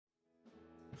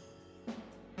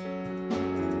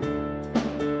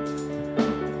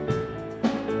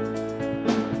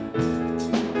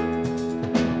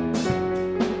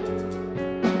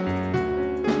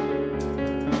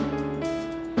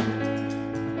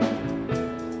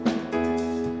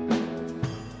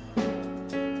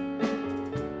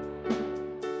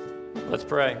Let's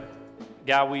pray.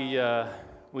 God,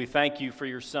 we thank you for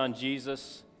your Son,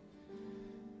 Jesus.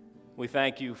 We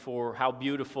thank you for how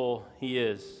beautiful he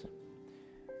is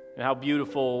and how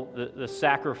beautiful the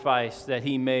sacrifice that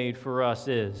he made for us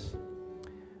is.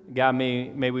 God,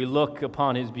 may we look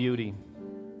upon his beauty.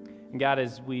 And God,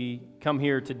 as we come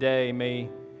here today, may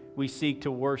we seek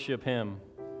to worship him,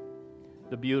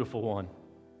 the beautiful one.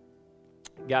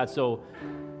 God, so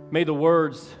may the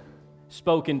words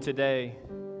spoken today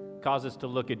cause us to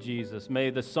look at Jesus.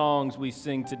 May the songs we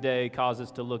sing today cause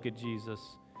us to look at Jesus.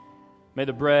 May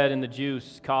the bread and the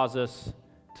juice cause us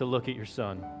to look at your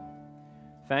Son.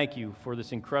 Thank you for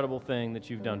this incredible thing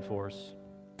that you've done for us.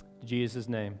 In Jesus'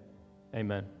 name,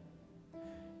 amen.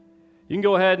 You can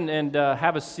go ahead and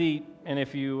have a seat, and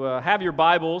if you have your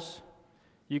Bibles,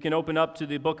 you can open up to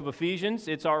the book of Ephesians.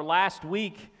 It's our last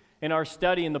week in our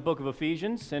study in the book of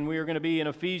Ephesians, and we are going to be in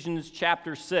Ephesians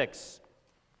chapter 6.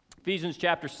 Ephesians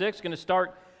chapter 6, going to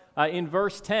start in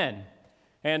verse 10.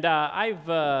 And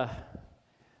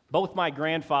both my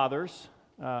grandfathers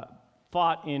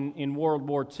fought in World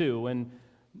War II, and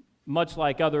much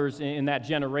like others in that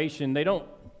generation, they don't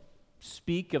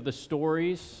speak of the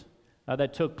stories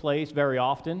that took place very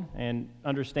often, and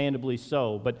understandably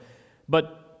so.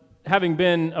 But having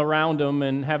been around them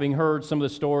and having heard some of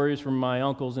the stories from my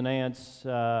uncles and aunts,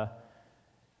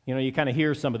 you kind of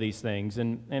hear some of these things.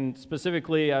 And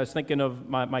specifically, I was thinking of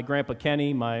my grandpa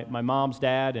Kenny, my mom's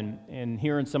dad, and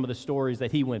hearing some of the stories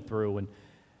that he went through. And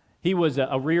he was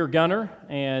a rear gunner,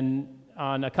 and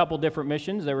on a couple different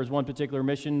missions. There was one particular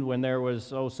mission when there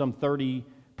was, some 30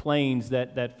 planes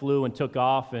that flew and took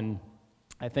off, and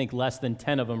I think less than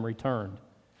 10 of them returned.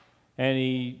 And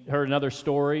he heard another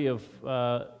story of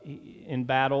in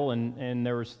battle, and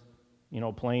there was,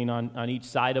 a plane on each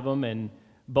side of them, and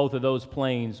both of those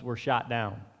planes were shot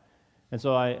down. And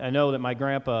so I know that my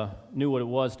grandpa knew what it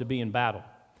was to be in battle,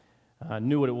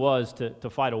 knew what it was to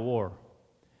fight a war.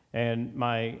 And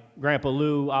my grandpa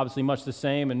Lou, obviously much the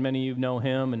same, and many of you know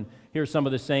him, and hear some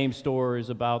of the same stories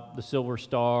about the Silver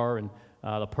Star and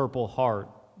the Purple Heart,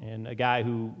 and a guy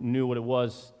who knew what it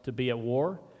was to be at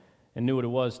war and knew what it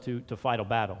was to fight a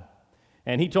battle.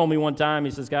 And he told me one time,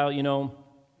 he says, Kyle,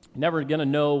 never going to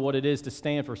know what it is to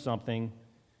stand for something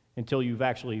until you've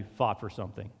actually fought for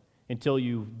something, until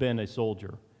you've been a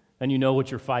soldier, and you know what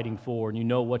you're fighting for, and you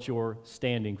know what you're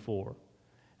standing for.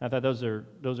 And I thought those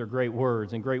are great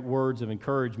words, and great words of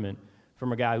encouragement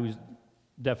from a guy who's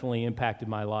definitely impacted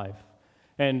my life.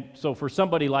 And so for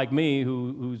somebody like me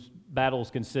whose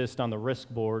battles consist on the risk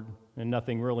board and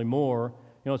nothing really more,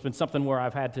 it's been something where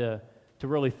I've had to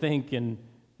really think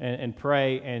and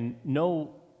pray and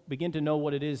begin to know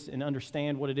what it is and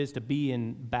understand what it is to be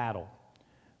in battle,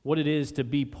 what it is to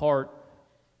be part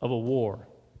of a war,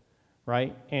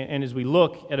 right? And as we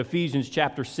look at Ephesians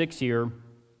chapter 6 here,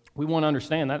 we want to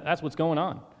understand that's what's going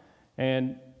on.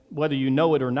 And whether you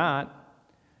know it or not,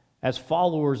 as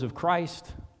followers of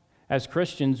Christ, as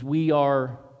Christians, we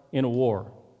are in a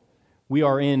war. We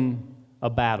are in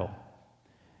a battle.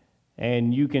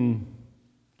 And you can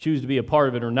choose to be a part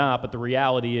of it or not, but the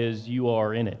reality is you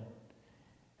are in it.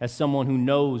 As someone who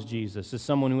knows Jesus, as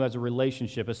someone who has a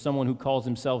relationship, as someone who calls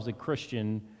themselves a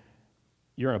Christian,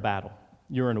 you're in a battle.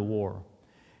 You're in a war.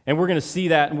 And we're going to see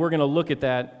that, and we're going to look at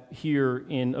that here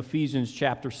in Ephesians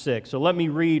chapter 6. So let me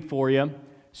read for you,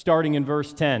 starting in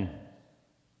verse 10. It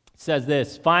says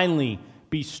this, "Finally,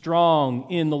 be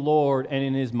strong in the Lord and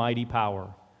in his mighty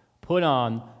power. Put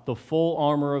on the full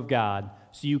armor of God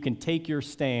so you can take your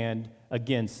stand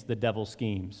against the devil's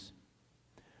schemes.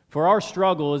 For our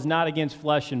struggle is not against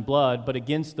flesh and blood, but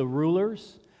against the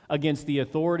rulers, against the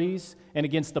authorities, and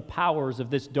against the powers of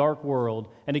this dark world,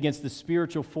 and against the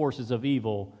spiritual forces of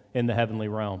evil in the heavenly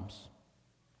realms.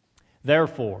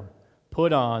 Therefore,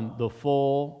 put on the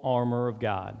full armor of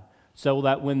God, so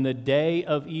that when the day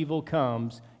of evil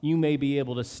comes, you may be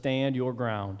able to stand your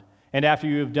ground, and after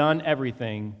you have done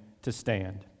everything, to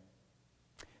stand.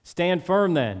 Stand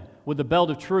firm then, with the belt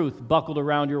of truth buckled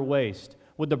around your waist,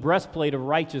 with the breastplate of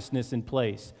righteousness in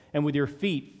place, and with your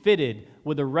feet fitted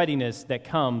with the readiness that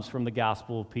comes from the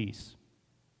gospel of peace.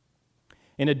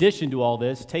 In addition to all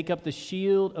this, take up the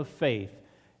shield of faith,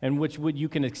 in which you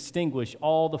can extinguish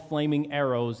all the flaming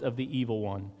arrows of the evil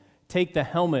one. Take the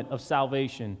helmet of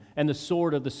salvation and the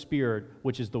sword of the Spirit,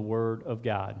 which is the word of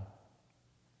God.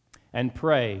 And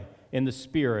pray in the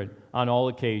Spirit on all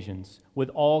occasions, with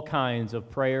all kinds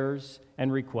of prayers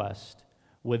and requests.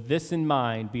 With this in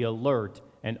mind, be alert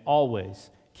and always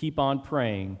keep on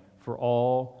praying for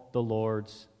all the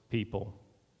Lord's people."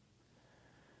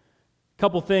 A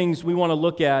couple things we want to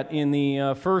look at in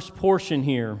the first portion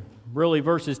here really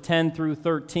verses 10 through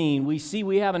 13, we see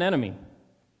we have an enemy,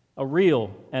 a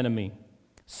real enemy,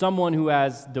 someone who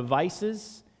has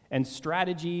devices and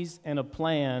strategies and a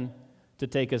plan to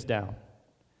take us down,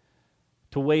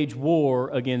 to wage war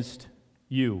against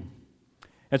you.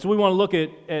 And so we want to look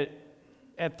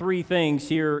at three things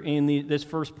here in this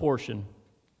first portion,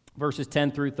 verses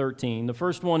 10 through 13. The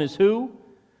first one is who,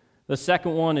 the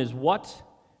second one is what,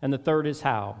 and the third is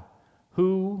how.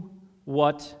 Who,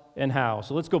 what, and how.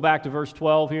 So let's go back to verse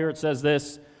 12 here. It says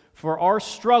this, "For our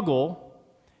struggle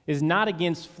is not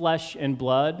against flesh and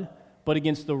blood, but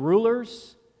against the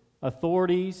rulers,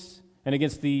 authorities, and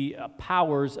against the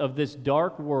powers of this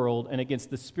dark world, and against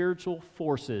the spiritual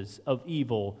forces of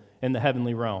evil in the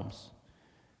heavenly realms."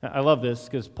 I love this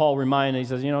because Paul reminded, he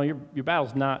says, your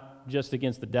battle's not just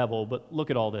against the devil, but look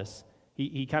at all this.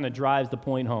 He kind of drives the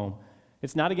point home.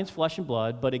 It's not against flesh and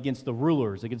blood, but against the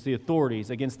rulers, against the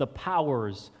authorities, against the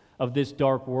powers of this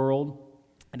dark world,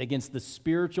 and against the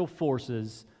spiritual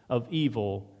forces of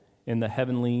evil in the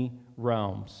heavenly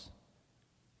realms.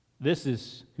 This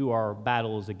is who our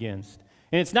battle is against.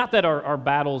 And it's not that our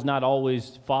battle is not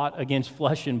always fought against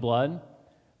flesh and blood,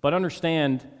 but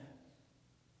understand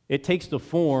it takes the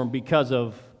form because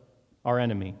of our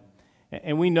enemy.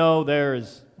 And we know there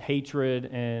is hatred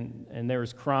and there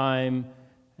is crime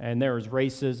and there is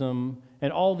racism,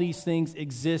 and all these things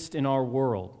exist in our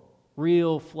world.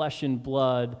 Real flesh and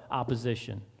blood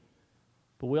opposition.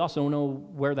 But we also know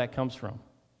where that comes from.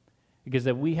 Because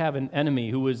that we have an enemy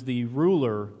who is the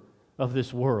ruler of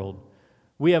this world.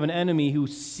 We have an enemy who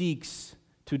seeks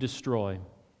to destroy,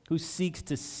 who seeks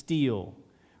to steal.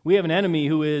 We have an enemy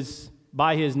who is,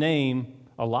 by his name,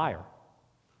 a liar.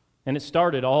 And it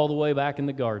started all the way back in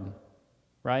the garden,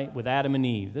 right, with Adam and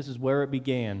Eve. This is where it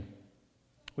began.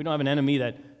 We don't have an enemy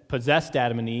that possessed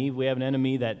Adam and Eve. We have an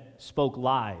enemy that spoke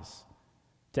lies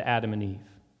to Adam and Eve.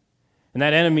 And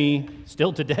that enemy,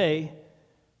 still today,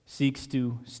 seeks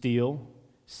to steal,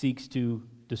 seeks to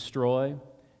destroy,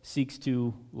 seeks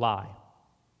to lie.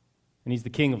 And he's the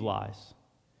king of lies.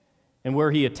 And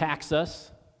where he attacks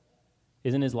us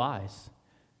is in his lies,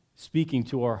 speaking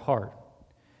to our heart.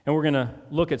 And we're going to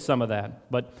look at some of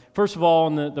that. But first of all,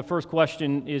 the first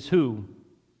question is who?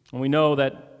 And we know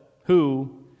that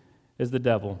who is the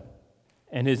devil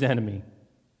and his enemy.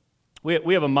 We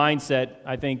have a mindset,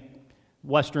 I think,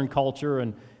 Western culture,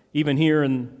 and even here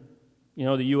in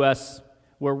the U.S.,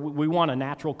 where we want a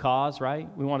natural cause, right?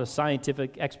 We want a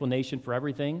scientific explanation for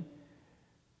everything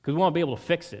because we want to be able to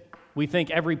fix it. We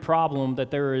think every problem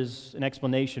that there is an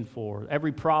explanation for.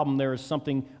 Every problem there is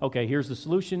something, okay, here's the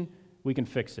solution, we can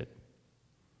fix it.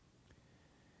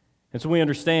 And so we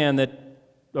understand that,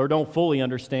 or don't fully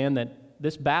understand, that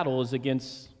this battle is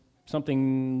against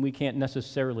something we can't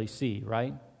necessarily see,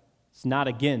 right? It's not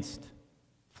against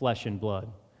flesh and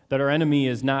blood. That our enemy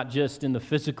is not just in the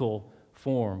physical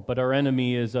form, but our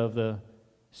enemy is of the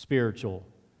spiritual,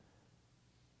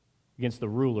 against the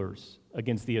rulers,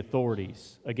 against the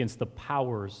authorities, against the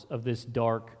powers of this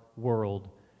dark world,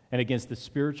 and against the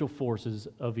spiritual forces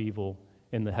of evil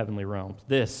in the heavenly realms.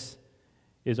 This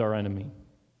is our enemy.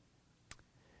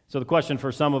 So the question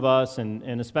for some of us,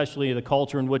 and especially the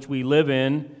culture in which we live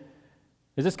in,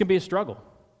 is this can be a struggle.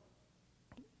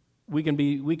 We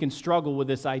can struggle with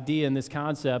this idea and this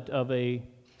concept of a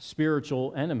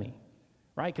spiritual enemy,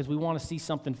 right? Because we want to see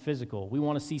something physical. We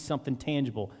want to see something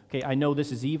tangible. Okay, I know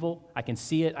this is evil. I can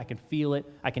see it. I can feel it.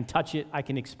 I can touch it. I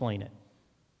can explain it.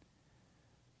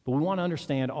 But we want to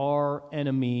understand our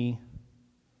enemy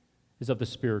is of the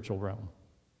spiritual realm.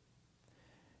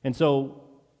 And so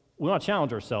we want to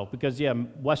challenge ourselves because,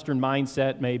 Western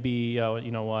mindset may be,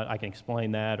 you know what, I can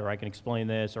explain that, or I can explain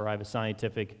this, or I have a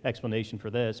scientific explanation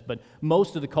for this. But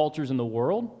most of the cultures in the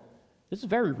world, this is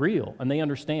very real, and they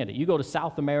understand it. You go to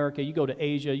South America, you go to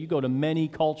Asia, you go to many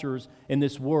cultures in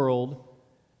this world,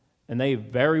 and they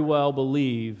very well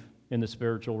believe in the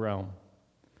spiritual realm.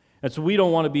 And so we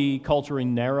don't want to be culturally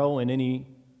narrow in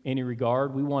any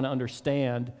regard. We want to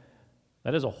understand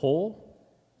that as a whole,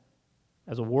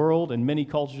 as a world, and many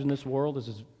cultures in this world,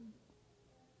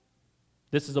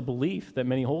 this is a belief that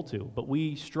many hold to, but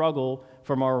we struggle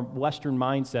from our Western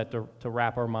mindset to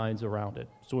wrap our minds around it.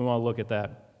 So we want to look at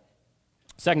that.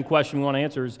 Second question we want to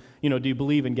answer is, do you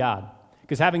believe in God?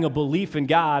 Because having a belief in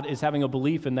God is having a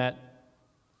belief in that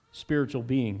spiritual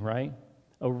being, right?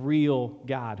 A real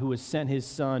God who has sent his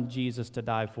son, Jesus, to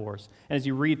die for us. And as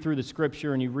you read through the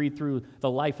scripture and you read through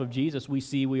the life of Jesus, we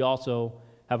see we also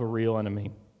have a real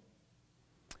enemy.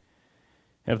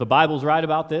 And if the Bible's right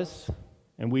about this,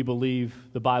 and we believe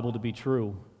the Bible to be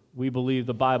true, we believe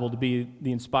the Bible to be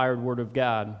the inspired Word of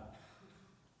God,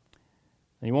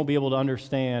 And you won't be able to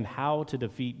understand how to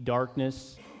defeat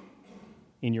darkness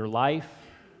in your life.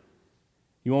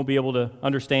 You won't be able to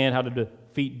understand how to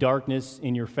defeat darkness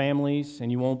in your families,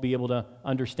 and you won't be able to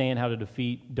understand how to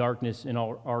defeat darkness in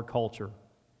our culture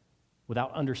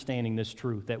without understanding this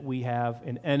truth, that we have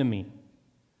an enemy,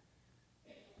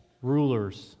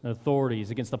 rulers and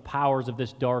authorities against the powers of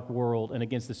this dark world and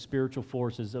against the spiritual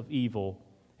forces of evil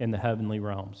in the heavenly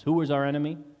realms. Who is our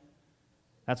enemy?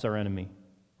 That's our enemy,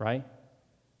 right?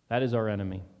 That is our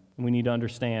enemy. And we need to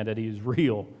understand that he is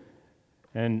real.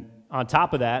 And on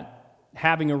top of that,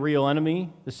 having a real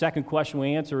enemy, the second question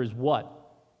we answer is what?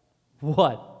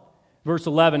 What? Verse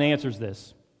 11 answers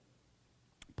this.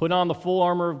 Put on the full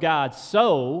armor of God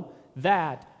so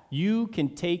that you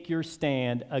can take your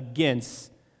stand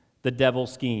against the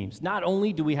devil's schemes. Not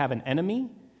only do we have an enemy,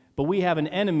 but we have an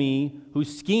enemy who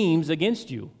schemes against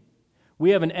you.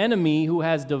 We have an enemy who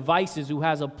has devices, who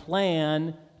has a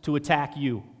plan to attack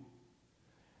you.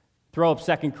 Throw up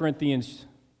 2 Corinthians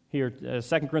here, 2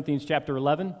 Corinthians chapter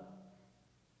 11.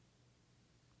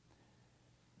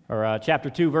 Or chapter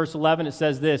 2, verse 11, it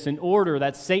says this, in order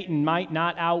that Satan might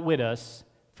not outwit us,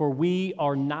 for we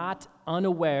are not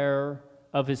unaware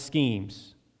of his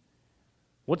schemes.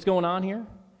 What's going on here?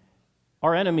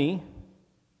 Our enemy,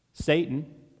 Satan,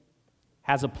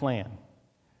 has a plan.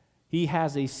 He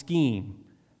has a scheme,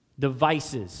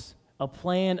 devices, a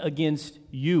plan against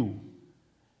you.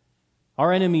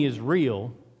 Our enemy is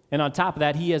real, and on top of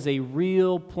that, he has a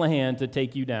real plan to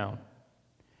take you down.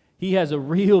 He has a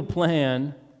real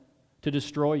plan to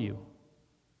destroy you.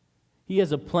 He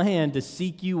has a plan to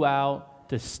seek you out,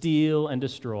 to steal and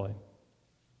destroy.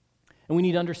 And we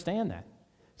need to understand that.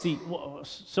 See,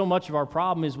 so much of our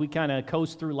problem is we kind of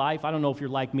coast through life. I don't know if you're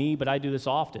like me, but I do this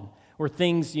often. Where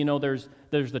things, there's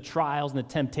the trials and the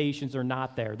temptations are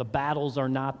not there. The battles are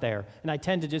not there. And I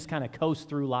tend to just kind of coast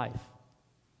through life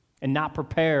and not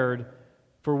prepared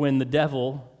for when the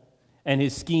devil and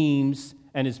his schemes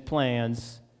and his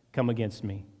plans come against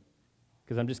me.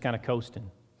 Because I'm just kind of coasting.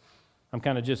 I'm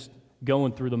kind of just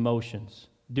going through the motions,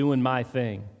 doing my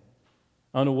thing,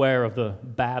 unaware of the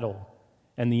battle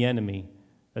and the enemy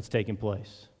that's taking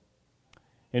place.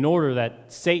 In order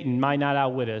that Satan might not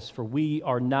outwit us, for we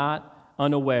are not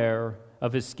unaware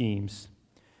of his schemes.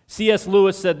 C.S.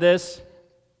 Lewis said this.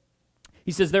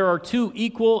 He says, there are two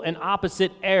equal and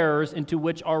opposite errors into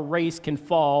which our race can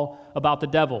fall about the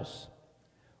devils.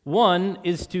 One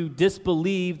is to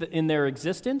disbelieve in their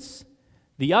existence.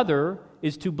 The other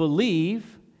is to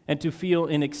believe and to feel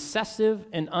an excessive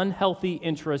and unhealthy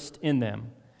interest in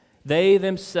them. They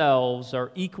themselves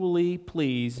are equally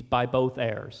pleased by both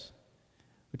errors.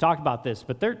 We talked about this,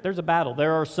 but there's a battle.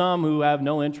 There are some who have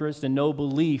no interest and no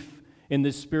belief in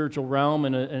this spiritual realm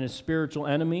and a spiritual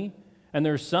enemy, and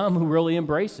there's some who really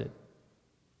embrace it.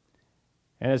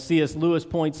 And as C.S. Lewis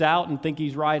points out, and think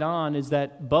he's right on, is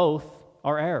that both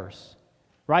are errors,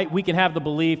 right? We can have the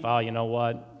belief, oh, you know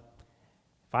what?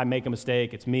 If I make a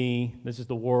mistake, it's me. This is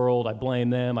the world. I blame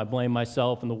them. I blame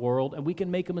myself and the world. And we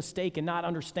can make a mistake and not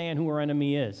understand who our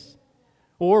enemy is.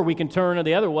 Or we can turn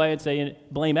the other way and say,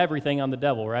 blame everything on the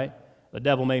devil, right? The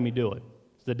devil made me do it.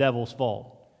 It's the devil's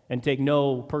fault. And take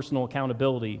no personal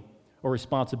accountability or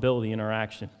responsibility in our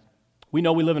actions. We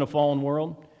know we live in a fallen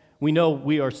world. We know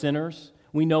we are sinners.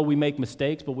 We know we make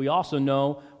mistakes, but we also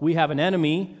know we have an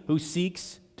enemy who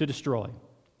seeks to destroy,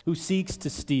 who seeks to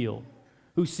steal,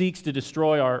 who seeks to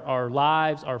destroy our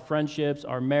lives, our friendships,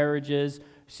 our marriages,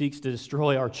 seeks to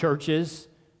destroy our churches,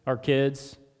 our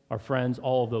kids, our friends,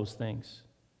 all of those things.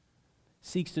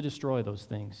 Seeks to destroy those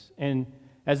things. And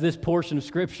as this portion of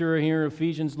Scripture here in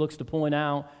Ephesians looks to point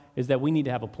out, is that we need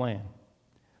to have a plan.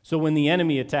 So when the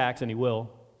enemy attacks, and he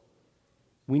will,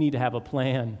 we need to have a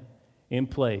plan in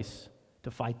place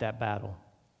to fight that battle.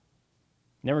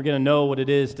 Never going to know what it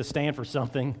is to stand for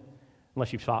something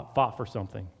unless you've fought for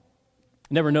something.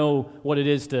 Never know what it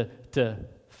is to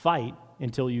fight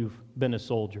until you've been a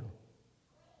soldier.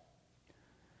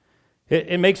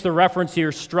 It makes the reference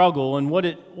here struggle, and what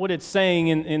it's saying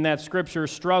in that scripture,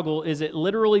 struggle, is it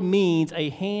literally means a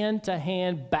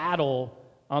hand-to-hand battle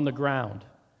on the ground.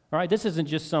 All right, this isn't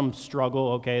just some struggle,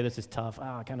 okay, this is tough,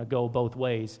 kind of go both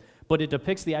ways, but it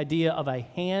depicts the idea of a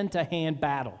hand-to-hand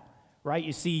battle, right?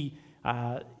 You see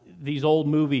these old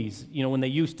movies, when they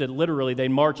used to literally,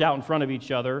 they'd march out in front of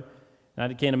each other,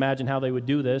 and I can't imagine how they would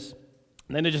do this,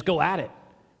 and then they just go at it.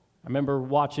 I remember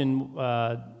watching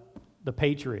The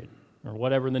Patriot, or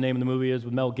whatever the name of the movie is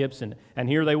with Mel Gibson, and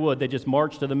here they just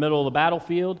march to the middle of the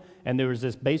battlefield, and there was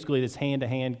basically this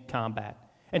hand-to-hand combat.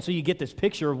 And so you get this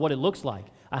picture of what it looks like,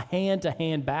 a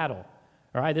hand-to-hand battle.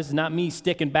 All right, this is not me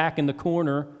sticking back in the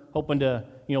corner hoping to,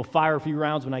 fire a few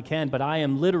rounds when I can, but I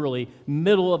am literally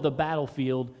middle of the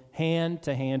battlefield,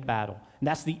 hand-to-hand battle. And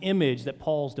that's the image that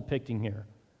Paul's depicting here.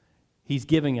 He's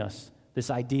giving us this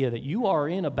idea that you are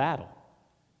in a battle.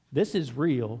 This is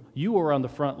real. You are on the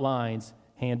front lines,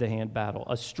 hand-to-hand battle.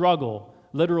 A struggle,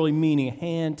 literally meaning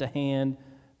hand-to-hand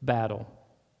battle.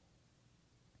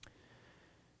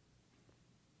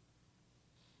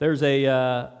 There's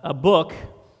a book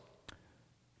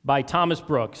by Thomas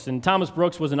Brooks, and Thomas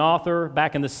Brooks was an author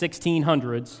back in the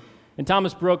 1600s, and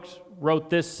Thomas Brooks wrote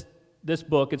this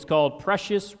book. It's called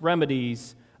Precious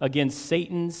Remedies Against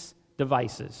Satan's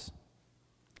Devices.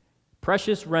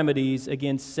 Precious Remedies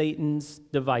Against Satan's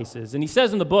Devices. And he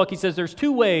says in the book, there's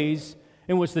two ways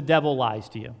in which the devil lies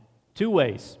to you. Two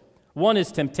ways. One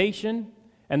is temptation,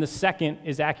 and the second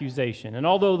is accusation. And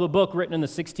although the book written in the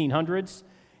 1600s,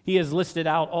 he has listed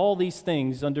out all these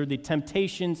things under the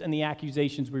temptations and the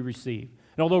accusations we receive.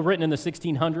 And although written in the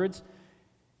 1600s,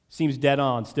 seems dead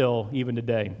on still even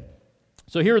today.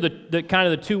 So here are the kind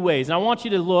of the two ways. And I want you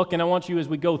to look, and I want you as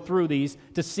we go through these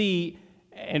to see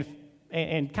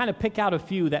and kind of pick out a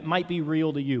few that might be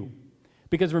real to you.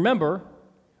 Because remember,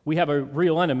 we have a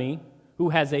real enemy who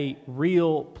has a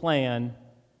real plan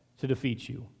to defeat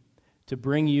you, to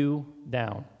bring you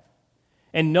down.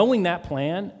 And knowing that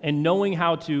plan and knowing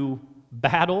how to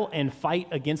battle and fight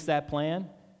against that plan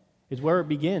is where it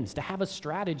begins, to have a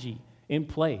strategy in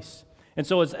place. And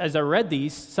so as I read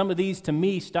these, some of these to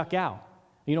me stuck out.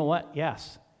 You know what?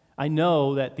 Yes, I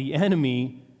know that the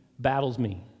enemy battles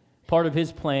me. Part of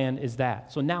his plan is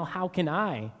that. So now how can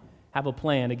I have a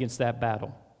plan against that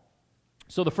battle?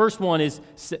 So the first one is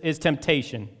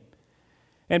temptation.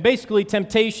 And basically,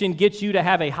 temptation gets you to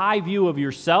have a high view of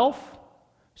yourself,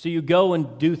 so you go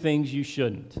and do things you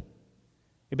shouldn't.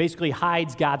 It basically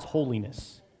hides God's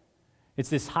holiness. It's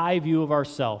this high view of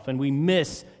ourself, and we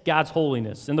miss God's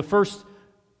holiness. And the first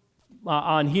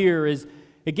on here is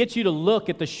it gets you to look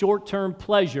at the short-term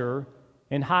pleasure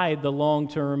and hide the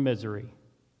long-term misery,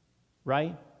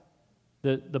 right?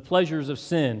 The pleasures of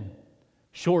sin,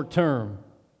 short-term,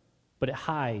 but it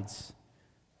hides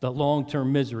the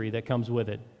long-term misery that comes with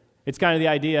it. It's kind of the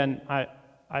idea, and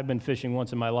I've been fishing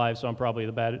once in my life, so I'm probably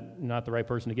not the right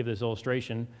person to give this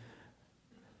illustration.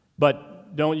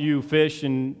 But don't you fish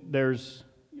and there's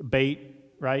bait,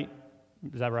 right?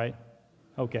 Is that right?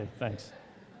 Okay, thanks.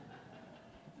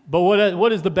 But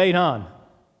what is the bait on?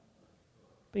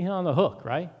 Bait on the hook,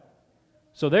 right?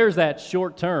 So there's that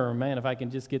short term, man, if I can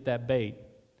just get that bait.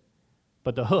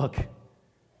 But the hook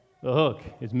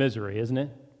is misery, isn't it?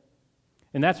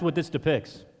 And that's what this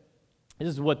depicts. This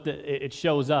is what it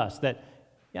shows us, that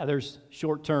yeah, there's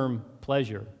short-term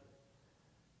pleasure,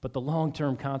 but the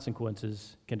long-term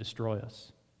consequences can destroy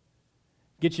us.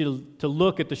 Get you to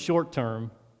look at the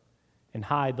short-term and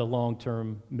hide the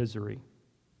long-term misery.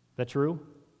 Is that true?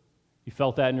 You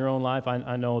felt that in your own life?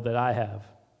 I know that I have.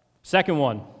 Second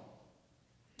one,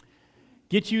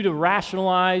 get you to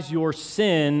rationalize your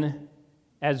sin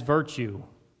as virtue.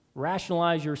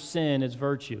 Rationalize your sin as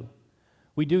virtue.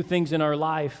 We do things in our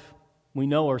life, we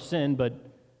know our sin, but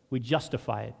we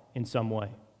justify it in some way.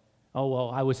 Oh, well,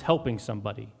 I was helping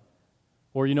somebody.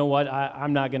 Or you know what,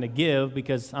 I'm not going to give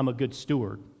because I'm a good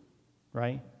steward,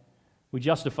 right? We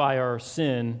justify our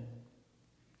sin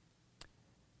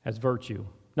as virtue.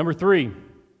 Number 3,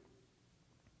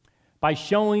 by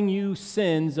showing you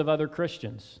sins of other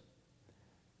Christians.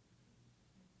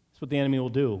 That's what the enemy will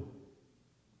do.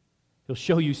 He'll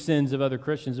show you sins of other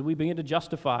Christians, and we begin to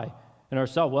justify in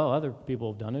ourselves, well, other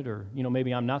people have done it, or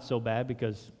maybe I'm not so bad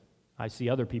because I see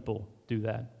other people do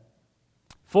that.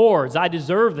 4 is I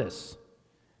deserve this.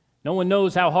 No one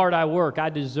knows how hard I work. I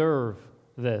deserve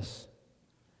this.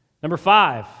 Number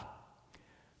 5,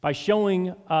 by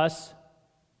showing us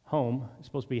home, it's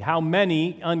supposed to be how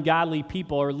many ungodly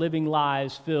people are living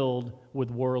lives filled with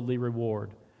worldly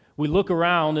reward. We look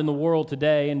around in the world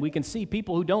today and we can see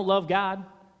people who don't love God,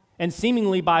 and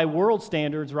seemingly by world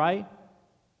standards, right?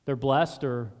 They're blessed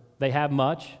or they have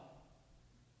much.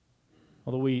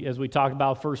 Although as we talked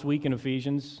about first week in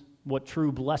Ephesians, what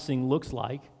true blessing looks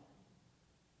like.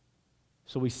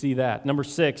 So we see that. Number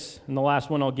 6, and the last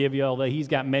one I'll give you, although he's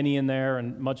got many in there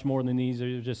and much more than these,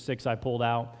 are just 6 I pulled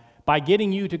out. By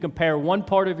getting you to compare one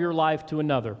part of your life to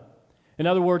another. In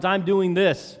other words, I'm doing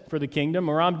this for the kingdom,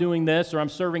 or I'm doing this, or I'm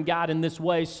serving God in this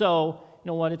way, so, you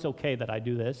know what, it's okay that I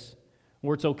do this,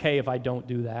 or it's okay if I don't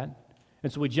do that.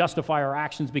 And so we justify our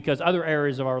actions because other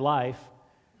areas of our life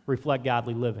reflect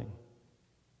godly living.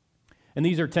 And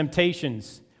these are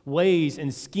temptations, ways,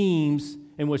 and schemes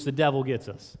in which the devil gets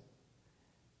us,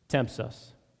 tempts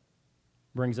us,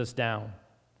 brings us down,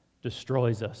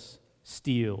 destroys us,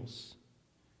 steals.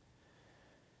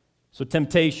 So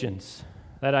temptations,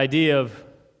 that idea of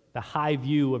the high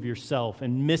view of yourself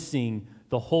and missing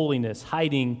the holiness,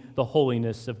 hiding the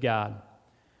holiness of God.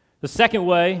 The second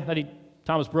way that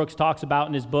Thomas Brooks talks about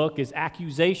in his book is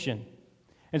accusation.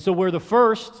 And so where the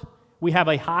first, we have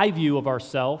a high view of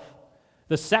ourself,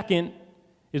 the second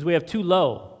is we have too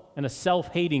low and a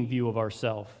self-hating view of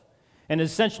ourselves. And it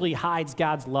essentially hides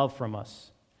God's love from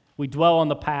us. We dwell on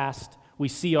the past, we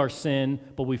see our sin,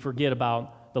 but we forget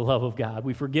about the love of God.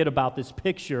 We forget about this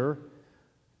picture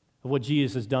of what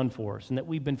Jesus has done for us, and that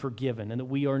we've been forgiven, and that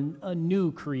we are a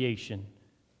new creation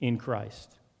in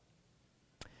Christ.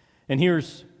 And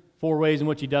here's 4 ways in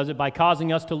which he does it: by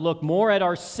causing us to look more at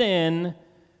our sin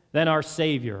than our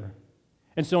Savior.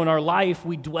 And so in our life,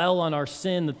 we dwell on our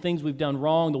sin, the things we've done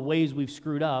wrong, the ways we've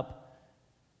screwed up,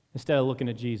 instead of looking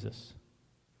at Jesus.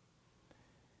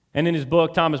 And in his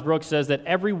book, Thomas Brooks says that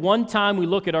every one time we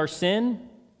look at our sin,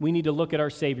 we need to look at our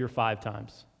Savior 5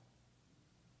 times.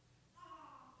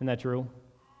 Isn't that true?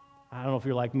 I don't know if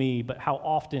you're like me, but how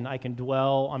often I can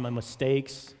dwell on my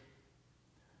mistakes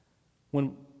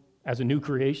when, as a new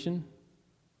creation,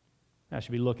 I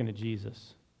should be looking at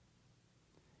Jesus.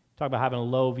 Talk about having a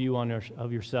low view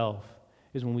of yourself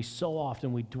is when we so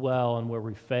often we dwell on where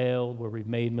we failed, where we've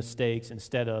made mistakes,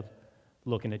 instead of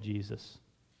looking at Jesus.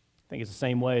 I think it's the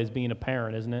same way as being a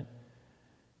parent, isn't it?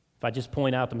 If I just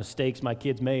point out the mistakes my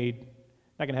kids made,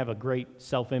 I can have a great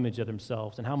self-image of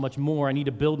themselves, and how much more I need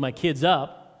to build my kids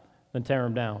up than tear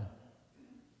them down.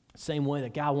 Same way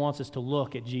that God wants us to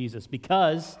look at Jesus,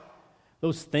 because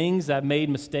those things I've made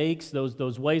mistakes,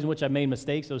 those ways in which I've made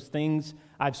mistakes, those things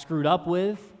I've screwed up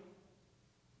with,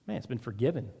 man, it's been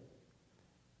forgiven.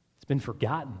 It's been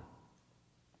forgotten.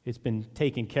 It's been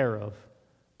taken care of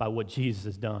by what Jesus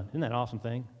has done. Isn't that an awesome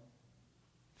thing?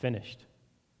 Finished.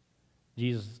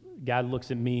 God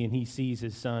looks at me and he sees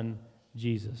his son,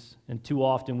 Jesus. And too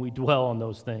often we dwell on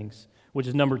those things, which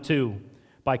is number 2,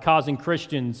 by causing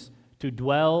Christians to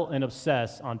dwell and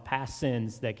obsess on past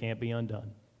sins that can't be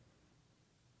undone.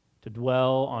 To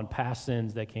dwell on past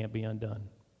sins that can't be undone.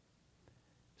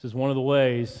 This is one of the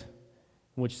ways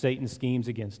in which Satan schemes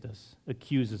against us,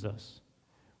 accuses us.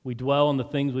 We dwell on the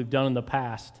things we've done in the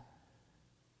past.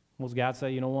 What does God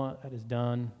say? You know what? That is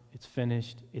done. It's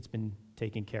finished. It's been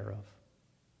taken care of.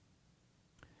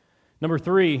 Number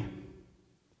 3,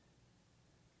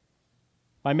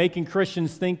 by making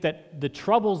Christians think that the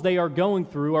troubles they are going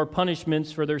through are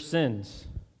punishments for their sins.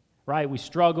 Right? We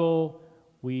struggle,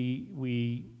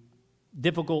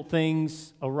 difficult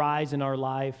things arise in our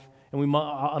life, and we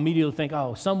immediately think,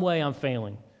 oh, some way I'm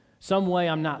failing. Some way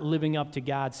I'm not living up to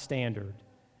God's standard.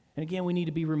 And again, we need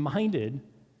to be reminded,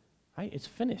 right? It's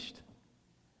finished.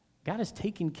 God has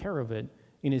taken care of it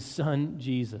in his son,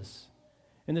 Jesus.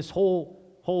 And this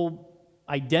whole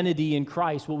identity in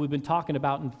Christ, what we've been talking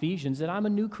about in Ephesians, that I'm a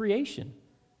new creation,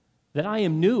 that I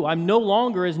am new. I'm no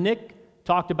longer, as Nick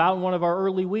talked about in one of our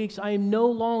early weeks, I am no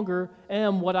longer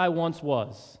am what I once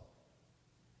was.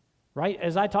 Right?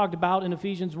 As I talked about in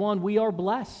Ephesians 1, we are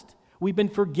blessed. We've been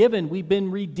forgiven. We've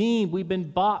been redeemed. We've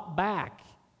been bought back.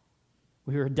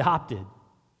 We are adopted.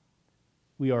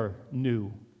 We are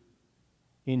new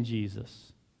in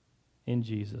Jesus. In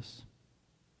Jesus.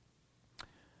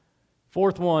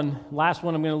 4th one, last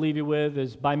one I'm going to leave you with,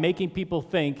 is by making people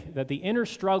think that the inner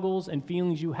struggles and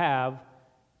feelings you have,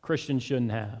 Christians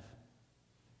shouldn't have.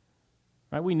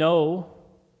 Right? We know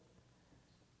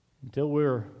until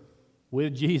we're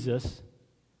with Jesus,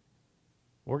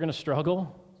 we're going to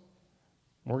struggle,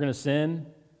 we're going to sin,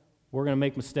 we're going to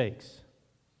make mistakes.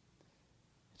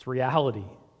 It's reality.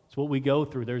 It's what we go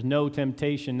through. There's no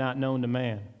temptation not known to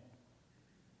man.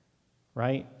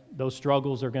 Right? Those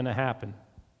struggles are going to happen.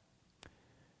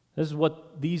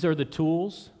 These are the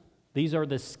tools, these are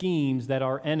the schemes that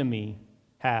our enemy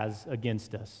has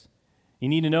against us. You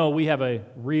need to know we have a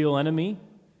real enemy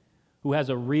who has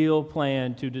a real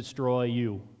plan to destroy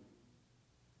you.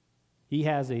 He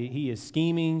is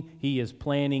scheming, he is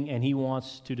planning, and he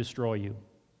wants to destroy you.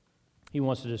 He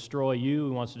wants to destroy you,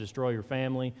 he wants to destroy your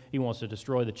family, he wants to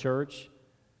destroy the church.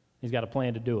 He's got a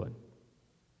plan to do it.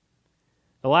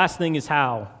 The last thing is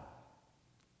how.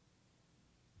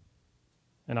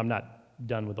 And I'm not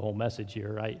done with the whole message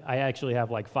here. I actually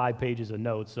have like 5 pages of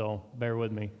notes, so bear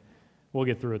with me. We'll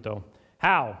get through it though.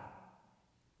 How?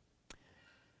 I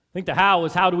think the how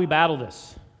is, how do we battle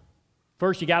this?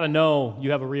 First, you got to know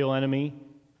you have a real enemy,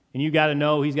 and you got to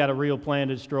know he's got a real plan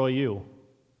to destroy you.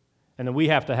 And then we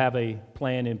have to have a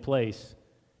plan in place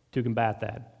to combat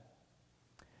that.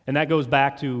 And that goes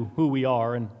back to who we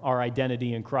are and our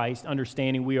identity in Christ,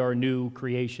 understanding we are a new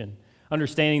creation,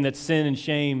 understanding that sin and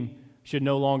shame should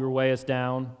no longer weigh us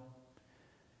down.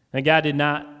 And God did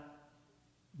not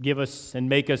give us and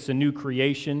make us a new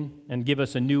creation and give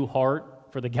us a new heart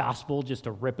for the gospel just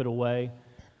to rip it away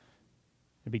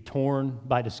and be torn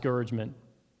by discouragement.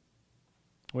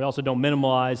 We also don't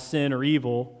minimize sin or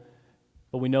evil,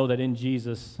 but we know that in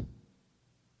Jesus,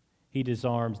 he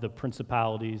disarms the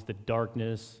principalities, the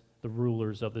darkness, the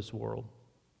rulers of this world.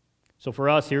 So for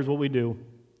us, here's what we do.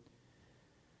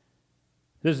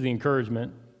 This is the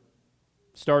encouragement,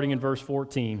 starting in verse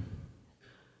 14.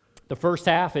 The first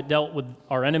half, it dealt with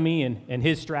our enemy and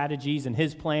his strategies and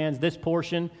his plans. This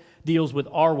portion deals with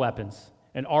our weapons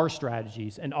and our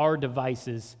strategies and our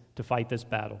devices to fight this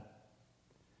battle.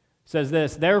 It says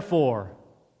this, therefore,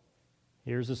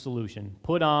 here's the solution.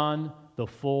 Put on the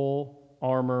full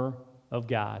armor of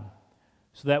God,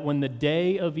 so that when the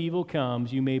day of evil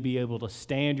comes, you may be able to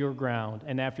stand your ground,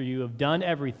 and after you have done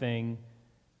everything,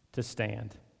 to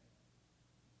stand.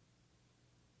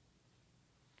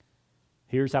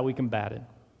 Here's how we combat it.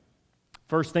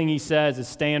 First thing he says is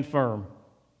stand firm.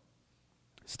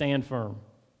 Stand firm.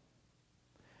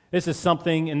 This is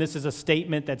something, and this is a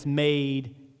statement that's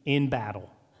made in battle.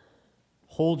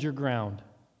 Hold your ground.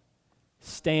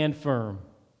 Stand firm.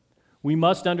 We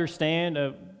must understand,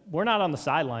 we're not on the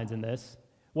sidelines in this.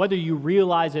 Whether you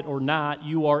realize it or not,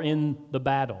 you are in the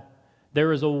battle.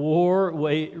 There is a war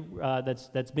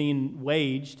that's being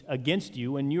waged against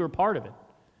you, and you are part of it.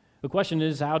 The question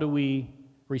is, how do we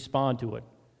respond to it?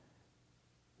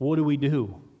 What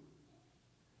do?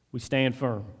 We stand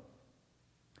firm.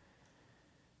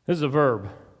 This is a verb.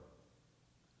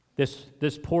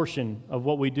 This portion of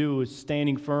what we do is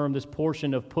standing firm, this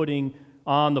portion of putting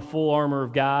on the full armor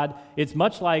of God. It's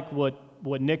much like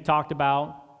what Nick talked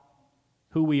about,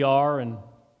 who we are, and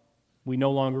we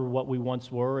no longer what we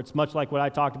once were. It's much like what I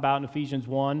talked about in Ephesians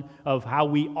 1 of how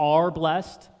we are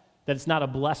blessed, that it's not a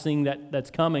blessing that's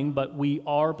coming, but we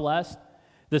are blessed.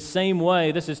 The same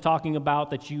way, this is talking about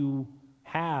that you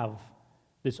have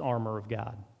this armor of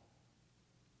God.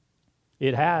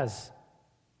 It has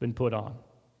been put on.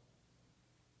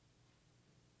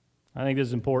 I think this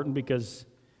is important because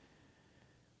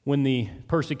when the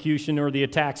persecution or the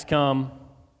attacks come,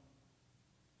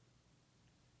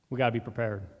 we got to be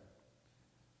prepared.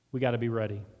 We got to be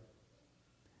ready.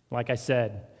 Like I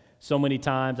said, so many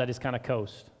times I just kind of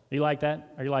coast. Are you like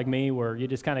that? Are you like me where you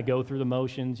just kind of go through the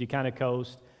motions, you kind of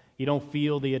coast, you don't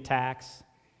feel the attacks,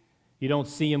 you don't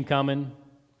see them coming,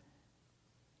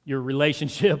 your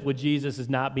relationship with Jesus is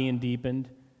not being deepened,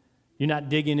 you're not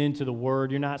digging into the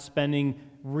Word, you're not spending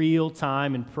real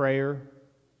time in prayer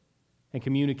and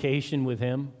communication with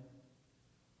Him?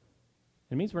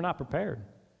 It means we're not prepared.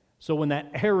 So when that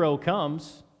arrow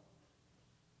comes,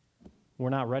 we're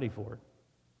not ready for it.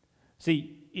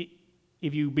 See,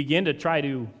 if you begin to try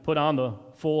to put on the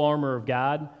full armor of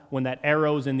God when that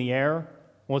arrow's in the air,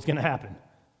 what's going to happen?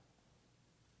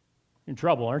 You're in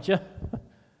trouble, aren't you?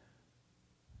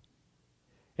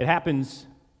 It happens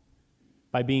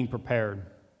by being prepared.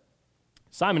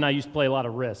 Simon and I used to play a lot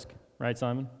of Risk, right,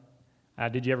 Simon?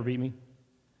 Did you ever beat me?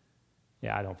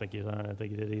 Yeah, I don't think you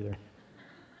did either.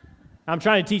 I'm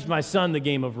trying to teach my son the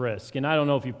game of Risk, and I don't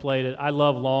know if you've played it. I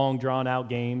love long, drawn-out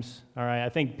games, all right? I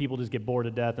think people just get bored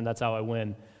to death, and that's how I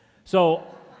win. So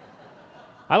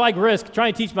I like Risk,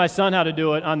 trying to teach my son how to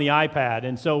do it on the iPad,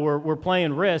 and so we're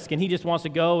playing Risk, and he just wants to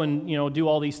go and do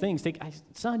all these things.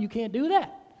 Son, you can't do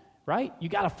that, right? You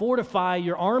got to fortify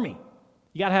your army.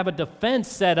 You got to have a defense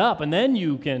set up, and then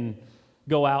you can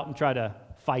go out and try to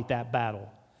fight that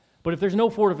battle. But if there's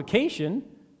no fortification,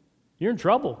 you're in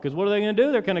trouble, because what are they going to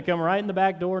do? They're going to come right in the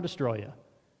back door and destroy you.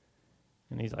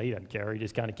 And he's like, he doesn't care. He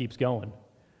just kind of keeps going.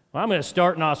 Well, I'm going to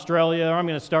start in Australia, or I'm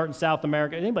going to start in South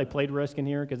America. Anybody played Risk in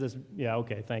here? Yeah,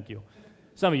 okay, thank you.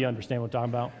 Some of you understand what I'm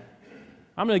talking about.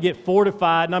 I'm going to get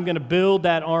fortified, and I'm going to build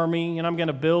that army, and I'm going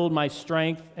to build my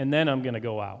strength, and then I'm going to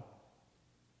go out.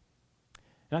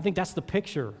 And I think that's the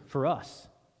picture for us,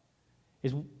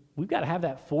 is we've got to have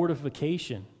that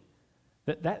fortification.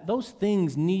 Those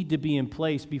things need to be in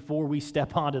place before we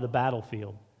step onto the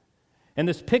battlefield. And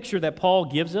this picture that Paul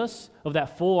gives us of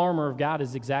that full armor of God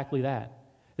is exactly that.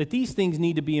 That these things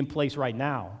need to be in place right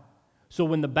now. So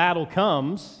when the battle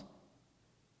comes,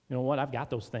 you know what? I've got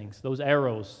those things. Those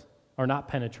arrows are not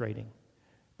penetrating.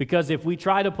 Because if we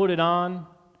try to put it on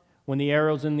when the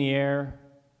arrow's in the air,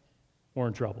 we're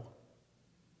in trouble.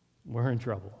 We're in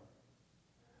trouble.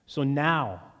 So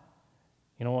now,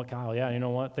 you know what, Kyle? Yeah, you know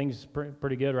what? Things are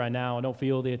pretty good right now. I don't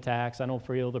feel the attacks. I don't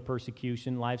feel the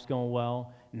persecution. Life's going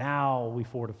well. Now we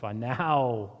fortify.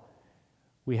 Now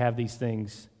we have these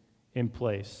things in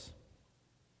place.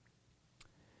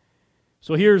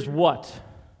 So here's what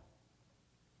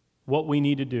we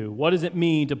need to do. What does it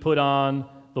mean to put on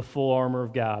the full armor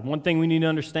of God. One thing we need to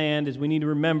understand is we need to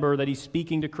remember that he's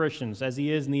speaking to Christians. As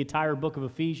he is in the entire book of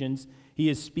Ephesians, he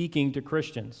is speaking to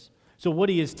Christians. So what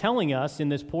he is telling us in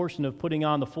this portion of putting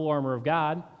on the full armor of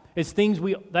God is things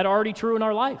that are already true in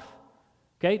our life.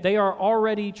 Okay? They are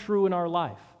already true in our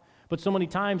life. But so many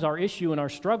times our issue and our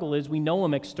struggle is we know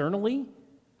them externally,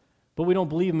 but we don't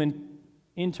believe them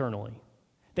internally.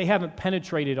 They haven't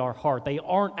penetrated our heart. They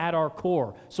aren't at our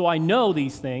core. So I know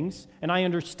these things, and I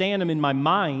understand them in my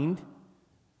mind,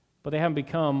 but they haven't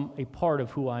become a part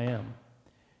of who I am.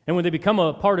 And when they become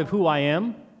a part of who I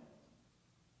am,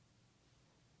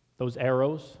 those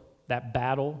arrows, that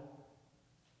battle,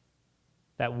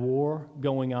 that war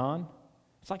going on,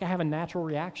 it's like I have a natural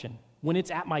reaction. When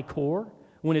it's at my core,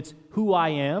 when it's who I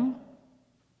am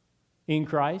in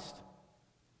Christ,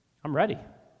 I'm ready.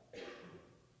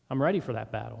 I'm ready for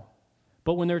that battle.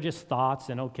 But when they're just thoughts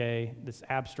and, okay, this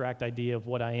abstract idea of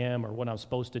what I am or what I'm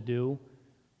supposed to do,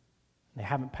 they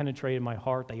haven't penetrated my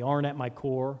heart, they aren't at my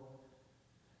core,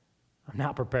 I'm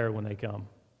not prepared when they come.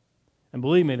 And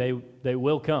believe me, they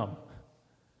will come.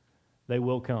 They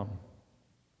will come.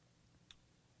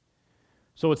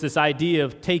 So it's this idea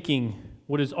of taking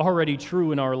what is already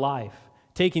true in our life,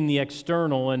 taking the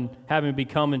external and having it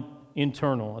become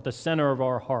internal, at the center of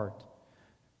our heart.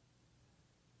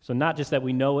 So not just that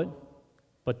we know it,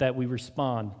 but that we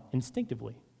respond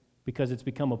instinctively because it's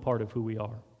become a part of who we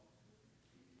are.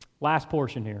 Last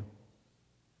portion here.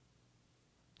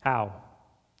 How?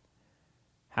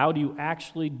 How do you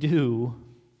actually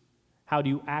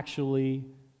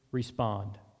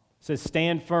respond? It says,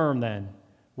 stand firm then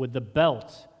with the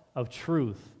belt of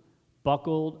truth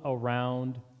buckled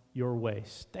around your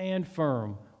waist. Stand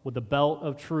firm with the belt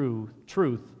of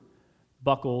truth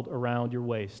buckled around your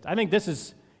waist. I think this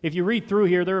is, if you read through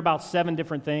here, there are about 7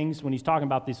 different things when he's talking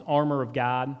about this armor of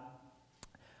God.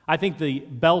 I think the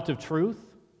belt of truth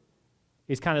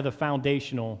is kind of the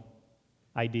foundational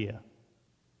idea.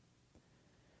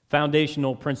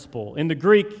 Foundational principle. In the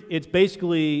Greek,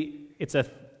 it's a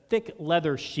thick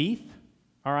leather sheath,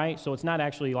 all right? So it's not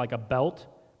actually like a belt,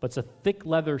 but it's a thick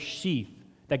leather sheath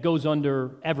that goes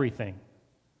under everything.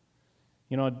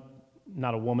 You know,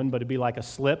 not a woman, but it'd be like a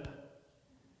slip.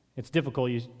 It's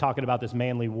difficult. You're talking about this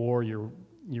manly war you're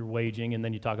waging, and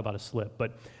then you talk about a slip.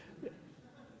 But,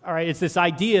 all right, it's this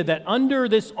idea that under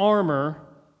this armor,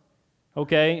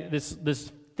 okay,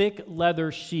 this thick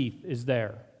leather sheath is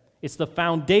there. It's the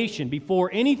foundation.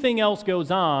 Before anything else goes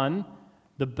on,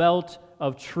 the belt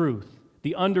of truth,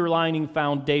 the underlining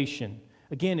foundation.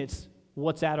 Again, it's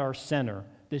what's at our center,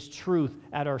 this truth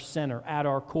at our center, at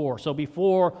our core. So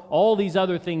before all these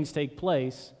other things take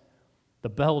place, the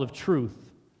belt of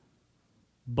truth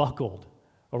buckled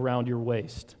around your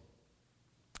waist.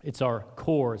 It's our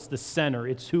core, it's the center,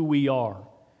 it's who we are.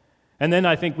 And then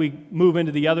I think we move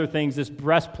into the other things, this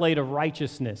breastplate of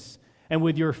righteousness, and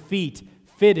with your feet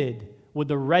fitted with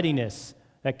the readiness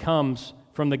that comes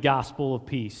from the gospel of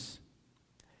peace.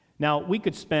 Now, we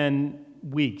could spend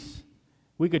weeks.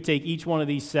 We could take each one of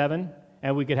these 7,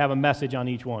 and we could have a message on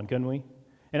each one, couldn't we?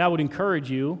 And I would encourage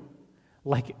you,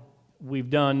 like we've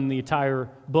done the entire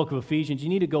book of Ephesians, you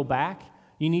need to go back,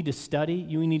 you need to study,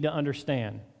 you need to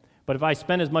understand. But if I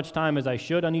spend as much time as I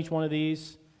should on each one of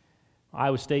these,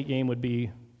 Iowa State game would be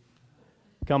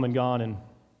come and gone, and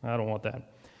I don't want that.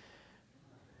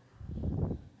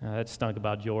 That stunk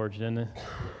about George, didn't it?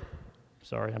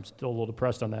 Sorry, I'm still a little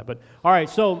depressed on that. But all right,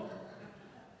 so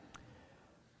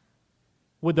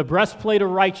with the breastplate of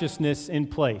righteousness in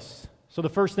place. So the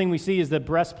first thing we see is the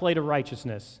breastplate of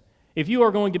righteousness. If you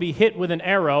are going to be hit with an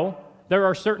arrow, there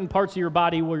are certain parts of your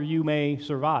body where you may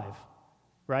survive,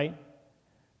 right?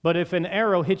 But if an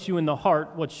arrow hits you in the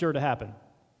heart, what's sure to happen?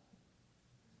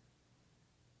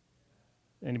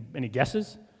 Any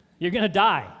guesses? You're going to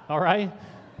die, all right?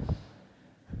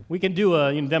 We can do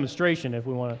a demonstration if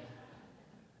we want to.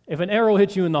 If an arrow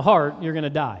hits you in the heart, you're going to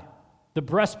die. The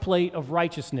breastplate of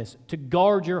righteousness, to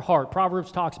guard your heart.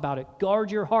 Proverbs talks about it.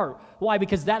 Guard your heart. Why?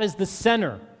 Because that is the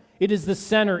center. It is the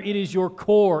center. It is your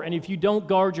core. And if you don't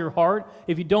guard your heart,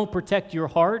 if you don't protect your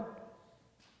heart,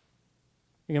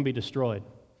 you're going to be destroyed.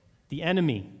 The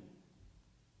enemy,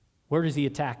 where does he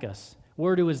attack us?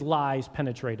 Where do his lies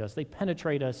penetrate us? They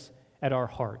penetrate us at our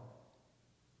heart.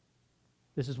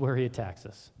 This is where he attacks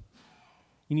us.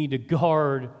 You need to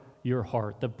guard your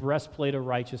heart, the breastplate of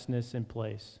righteousness in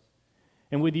place.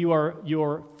 And with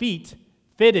your feet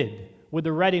fitted with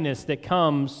the readiness that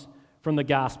comes from the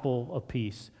gospel of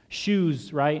peace.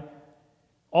 Shoes, right?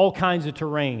 All kinds of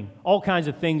terrain, all kinds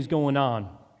of things going on.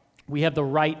 We have the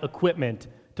right equipment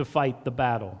to fight the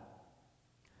battle.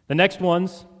 The next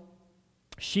one's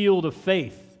shield of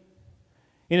faith.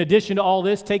 In addition to all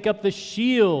this, take up the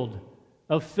shield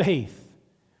of faith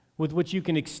with which you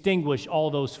can extinguish all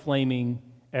those flaming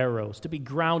arrows, to be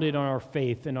grounded on our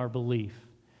faith and our belief.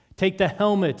 Take the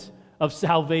helmet of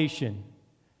salvation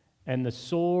and the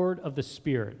sword of the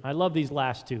Spirit. I love these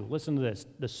last two. Listen to this.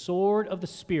 The sword of the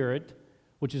Spirit,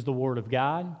 which is the Word of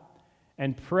God,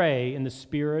 and pray in the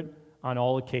Spirit on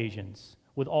all occasions,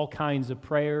 with all kinds of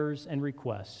prayers and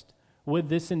requests. With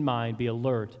this in mind, be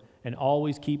alert and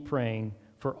always keep praying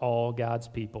for all God's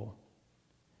people.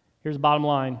 Here's the bottom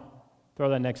line. Throw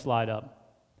that next slide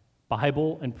up.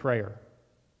 Bible and prayer.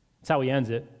 That's how he ends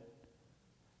it.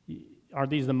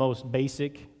 Aren't these the most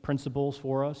basic principles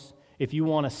for us? If you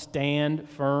want to stand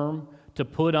firm, to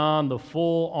put on the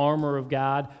full armor of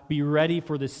God, be ready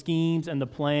for the schemes and the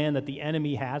plan that the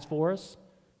enemy has for us,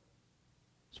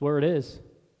 that's where it is.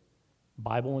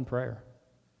 Bible and prayer.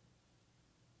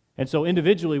 And so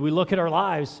individually, we look at our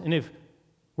lives, and if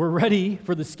we're ready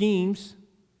for the schemes,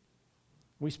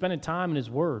 are we spending time in His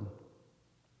Word?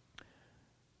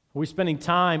 Are we spending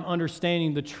time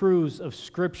understanding the truths of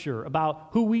Scripture about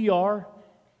who we are,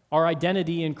 our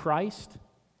identity in Christ,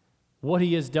 what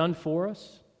He has done for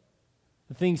us,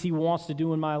 the things He wants to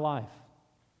do in my life?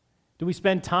 Do we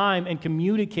spend time in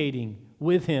communicating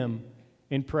with Him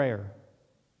in prayer?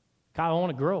 God, I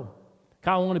want to grow.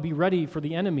 God, I want to be ready for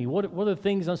the enemy. What are the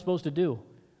things I'm supposed to do?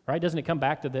 Right? Doesn't it come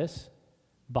back to this?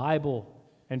 Bible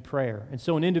and prayer. And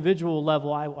so, an individual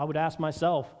level, I would ask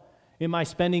myself, am I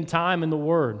spending time in the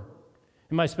Word?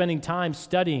 Am I spending time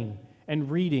studying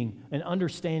and reading and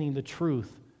understanding the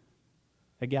truth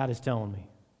that God is telling me?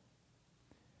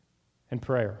 And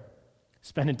prayer.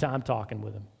 Spending time talking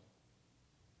with Him.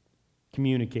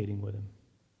 Communicating with Him.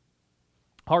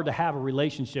 Hard to have a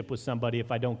relationship with somebody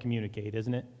if I don't communicate,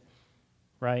 isn't it?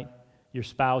 Right? Your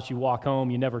spouse, you walk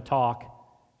home, you never talk,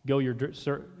 go your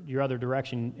other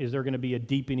direction. Is there going to be a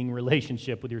deepening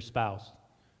relationship with your spouse?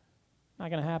 Not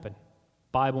going to happen.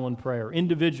 Bible and prayer,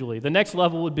 individually. The next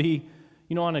level would be,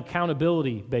 on an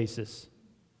accountability basis.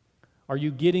 Are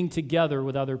you getting together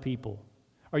with other people?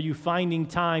 Are you finding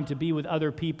time to be with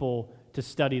other people to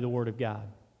study the Word of God,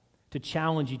 to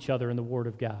challenge each other in the Word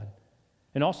of God,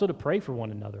 and also to pray for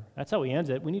one another? That's how he ends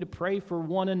it. We need to pray for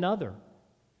one another.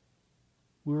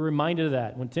 We were reminded of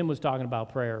that when Tim was talking about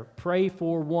prayer. Pray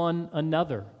for one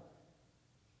another.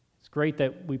 It's great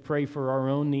that we pray for our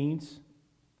own needs,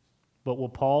 but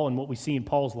what we see in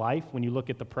Paul's life, when you look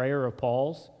at the prayer of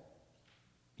Paul's,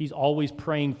 he's always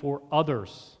praying for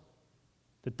others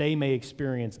that they may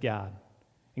experience God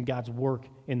and God's work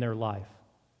in their life.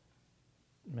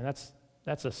 I mean,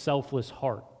 that's a selfless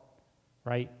heart,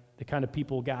 right? The kind of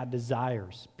people God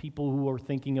desires, people who are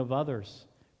thinking of others,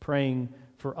 praying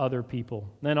for other people.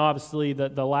 Then obviously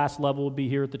the last level would be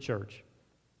here at the church.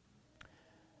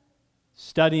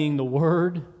 Studying the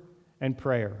Word and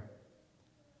prayer.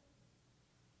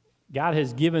 God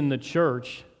has given the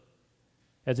church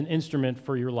as an instrument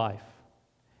for your life.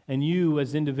 And you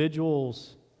as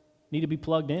individuals need to be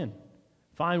plugged in.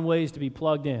 Find ways to be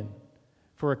plugged in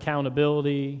for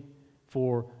accountability,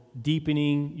 for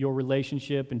deepening your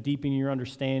relationship and deepening your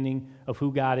understanding of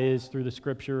who God is through the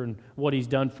Scripture and what He's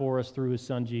done for us through His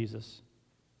Son, Jesus.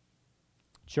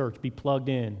 Church, be plugged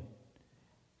in.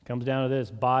 It comes down to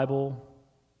this: Bible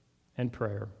and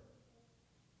prayer.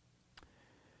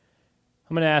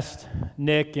 I'm going to ask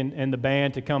Nick and the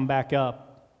band to come back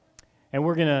up, and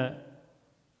we're going to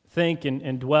think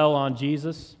and dwell on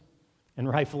Jesus, and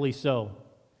rightfully so.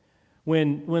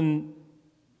 When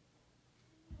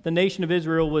the nation of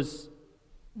Israel was,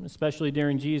 especially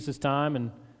during Jesus' time,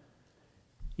 and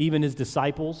even His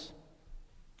disciples,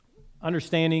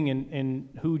 understanding and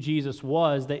who Jesus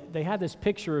was, they had this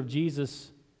picture of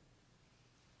Jesus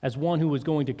as one who was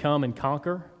going to come and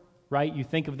conquer, right? You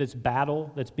think of this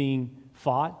battle that's being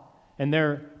fought, and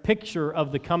their picture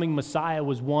of the coming Messiah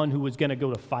was one who was going to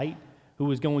go to fight, who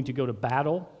was going to go to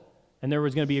battle, and there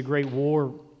was going to be a great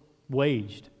war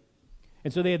waged.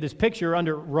 And so they had this picture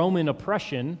under Roman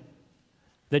oppression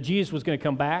that Jesus was going to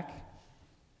come back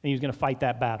and He was going to fight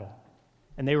that battle,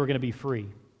 and they were going to be free.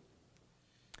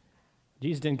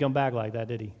 Jesus didn't come back like that,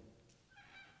 did He?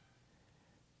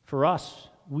 For us,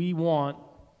 we want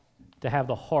to have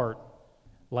the heart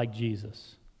like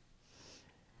Jesus.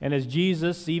 And as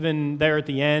Jesus, even there at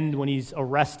the end when He's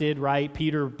arrested, right,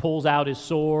 Peter pulls out his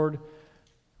sword,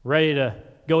 ready to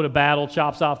go to battle,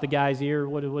 chops off the guy's ear.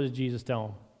 What does Jesus tell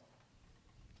him?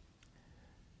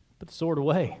 Put the sword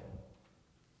away.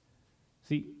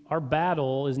 See, our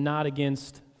battle is not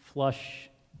against flesh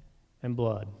and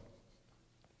blood.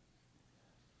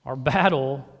 Our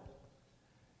battle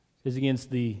is against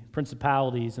the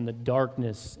principalities and the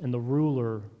darkness and the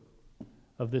ruler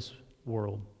of this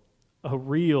world, a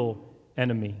real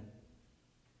enemy.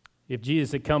 If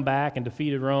Jesus had come back and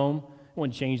defeated Rome, it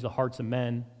wouldn't change the hearts of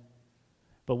men.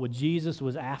 But what Jesus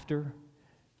was after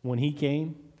when he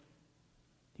came,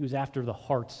 he was after the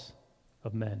hearts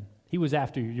of men. He was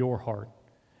after your heart.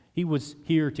 He was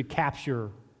here to capture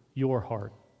your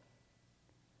heart.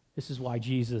 This is why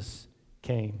Jesus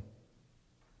came.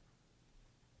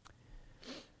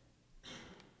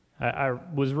 I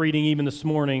was reading even this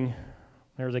morning,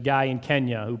 there was a guy in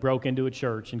Kenya who broke into a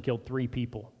church and killed 3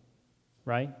 people,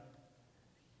 right?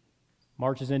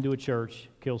 Marches into a church,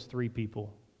 kills 3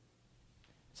 people.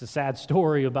 It's a sad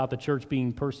story about the church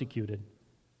being persecuted.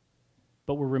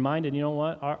 But we're reminded, you know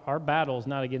what? Our battle is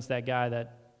not against that guy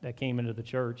that came into the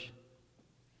church.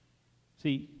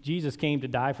 See, Jesus came to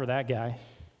die for that guy,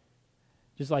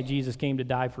 just like Jesus came to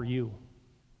die for you.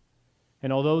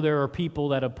 And although there are people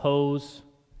that oppose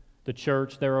the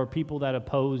church, there are people that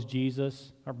oppose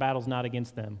Jesus, our battle's not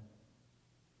against them.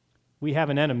 We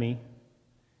have an enemy.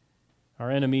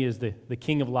 Our enemy is the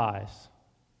king of lies,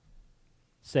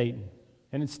 Satan.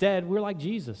 And instead, we're like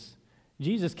Jesus.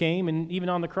 Jesus came and even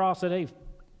on the cross said, hey,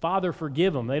 Father,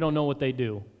 forgive them. They don't know what they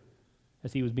do,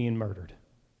 as he was being murdered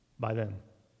by them,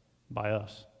 by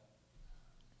us.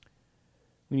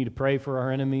 We need to pray for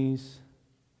our enemies,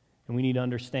 and we need to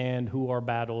understand who our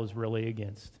battle is really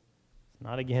against. It's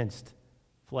not against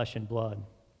flesh and blood,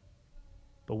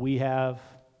 but we have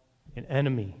an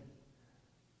enemy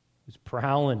who's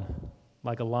prowling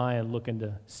like a lion looking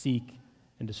to seek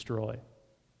and destroy.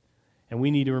 And we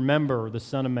need to remember the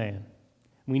Son of Man.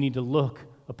 We need to look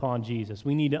upon Jesus.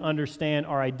 We need to understand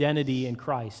our identity in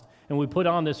Christ. And we put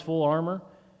on this full armor.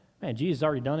 Man, Jesus has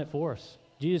already done it for us.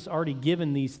 Jesus has already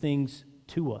given these things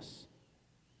to us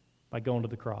by going to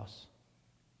the cross.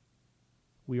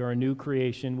 We are a new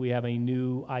creation. We have a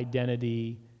new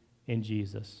identity in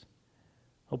Jesus.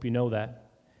 Hope you know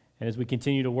that. And as we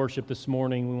continue to worship this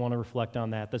morning, we want to reflect on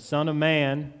that. The Son of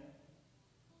Man,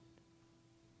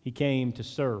 he came to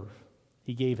serve.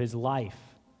 He gave his life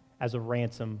as a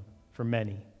ransom for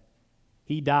many.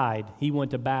 He died. He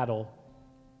went to battle.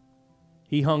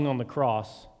 He hung on the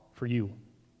cross for you,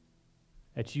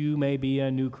 that you may be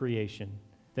a new creation,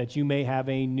 that you may have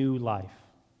a new life.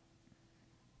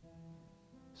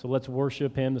 So let's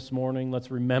worship him this morning. Let's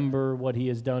remember what he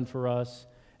has done for us.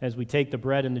 As we take the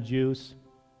bread and the juice,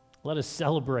 let us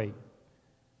celebrate.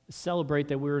 Celebrate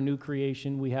that we're a new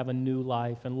creation, we have a new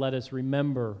life, and let us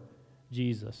remember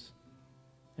Jesus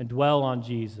and dwell on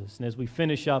Jesus. And as we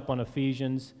finish up on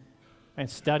Ephesians, and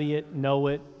study it, know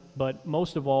it, but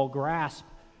most of all, grasp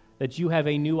that you have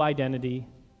a new identity,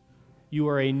 you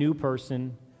are a new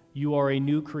person, you are a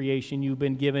new creation, you've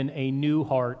been given a new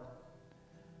heart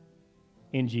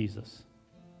in Jesus.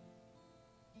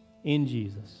 In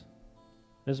Jesus.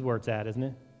 This is where it's at, isn't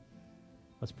it?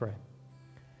 Let's pray.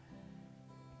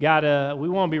 God, we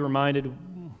want to be reminded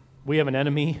we have an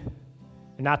enemy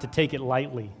and not to take it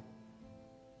lightly.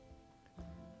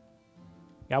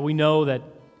 God, we know that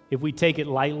if we take it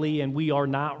lightly and we are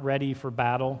not ready for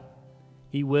battle,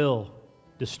 he will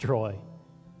destroy.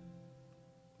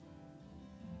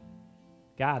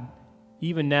 God,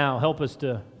 even now, help us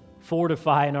to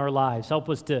fortify in our lives. Help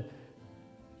us to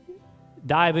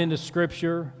dive into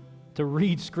Scripture, to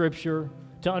read Scripture,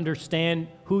 to understand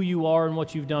who you are and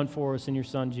what you've done for us in your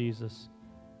Son, Jesus.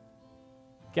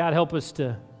 God, help us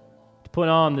to put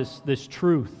on this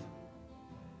truth.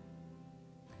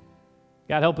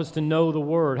 God, help us to know the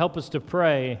Word. Help us to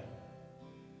pray,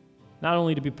 not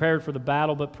only to be prepared for the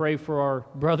battle, but pray for our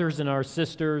brothers and our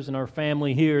sisters and our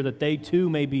family here, that they too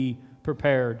may be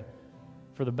prepared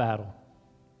for the battle.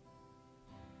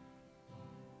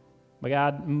 But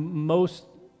God, most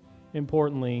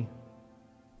importantly,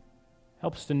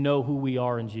 help us to know who we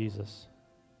are in Jesus.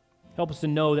 Help us to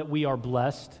know that we are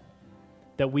blessed,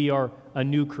 that we are a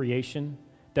new creation,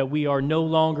 that we are no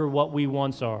longer what we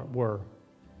once were.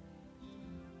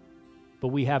 But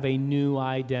we have a new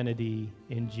identity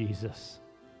in Jesus.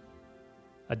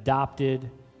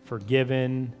 Adopted,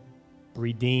 forgiven,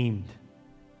 redeemed.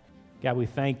 God, we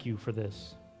thank you for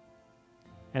this.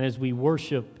 And as we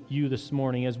worship you this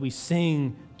morning, as we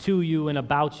sing to you and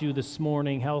about you this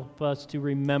morning, help us to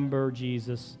remember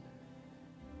Jesus.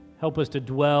 Help us to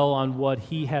dwell on what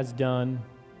he has done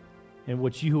and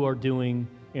what you are doing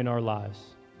in our lives.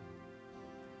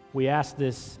 We ask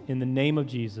this in the name of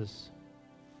Jesus.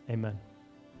 Amen.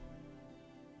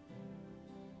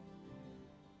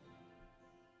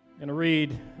 I'm going to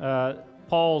read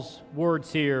Paul's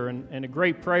words here and a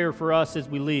great prayer for us as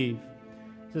we leave.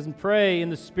 It says, "And pray in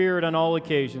the Spirit on all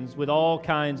occasions with all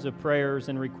kinds of prayers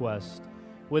and requests.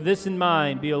 With this in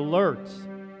mind, be alert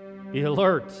Be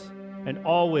alert and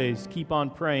always keep on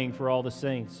praying for all the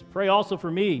saints. Pray also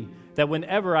for me, that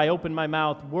whenever I open my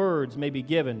mouth, words may be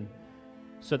given,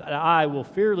 so that I will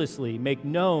fearlessly make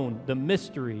known the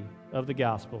mystery of the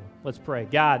gospel. Let's pray.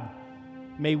 God,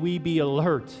 may we be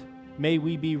alert. May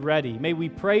we be ready. May we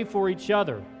pray for each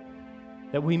other,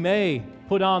 that we may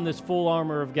put on this full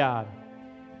armor of God.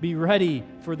 Be ready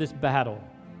for this battle.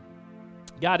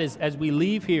 God, as we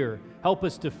leave here, help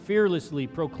us to fearlessly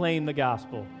proclaim the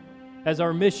gospel. As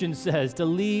our mission says, to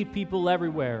lead people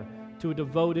everywhere to a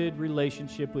devoted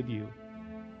relationship with you.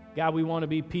 God, we want to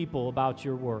be people about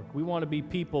your work. We want to be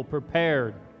people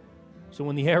prepared, so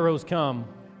when the arrows come,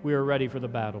 we are ready for the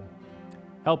battle.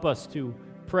 Help us to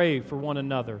pray for one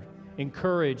another,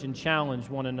 encourage and challenge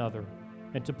one another,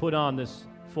 and to put on this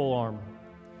full armor.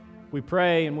 We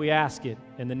pray and we ask it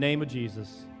in the name of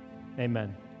Jesus.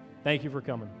 Amen. Thank you for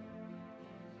coming.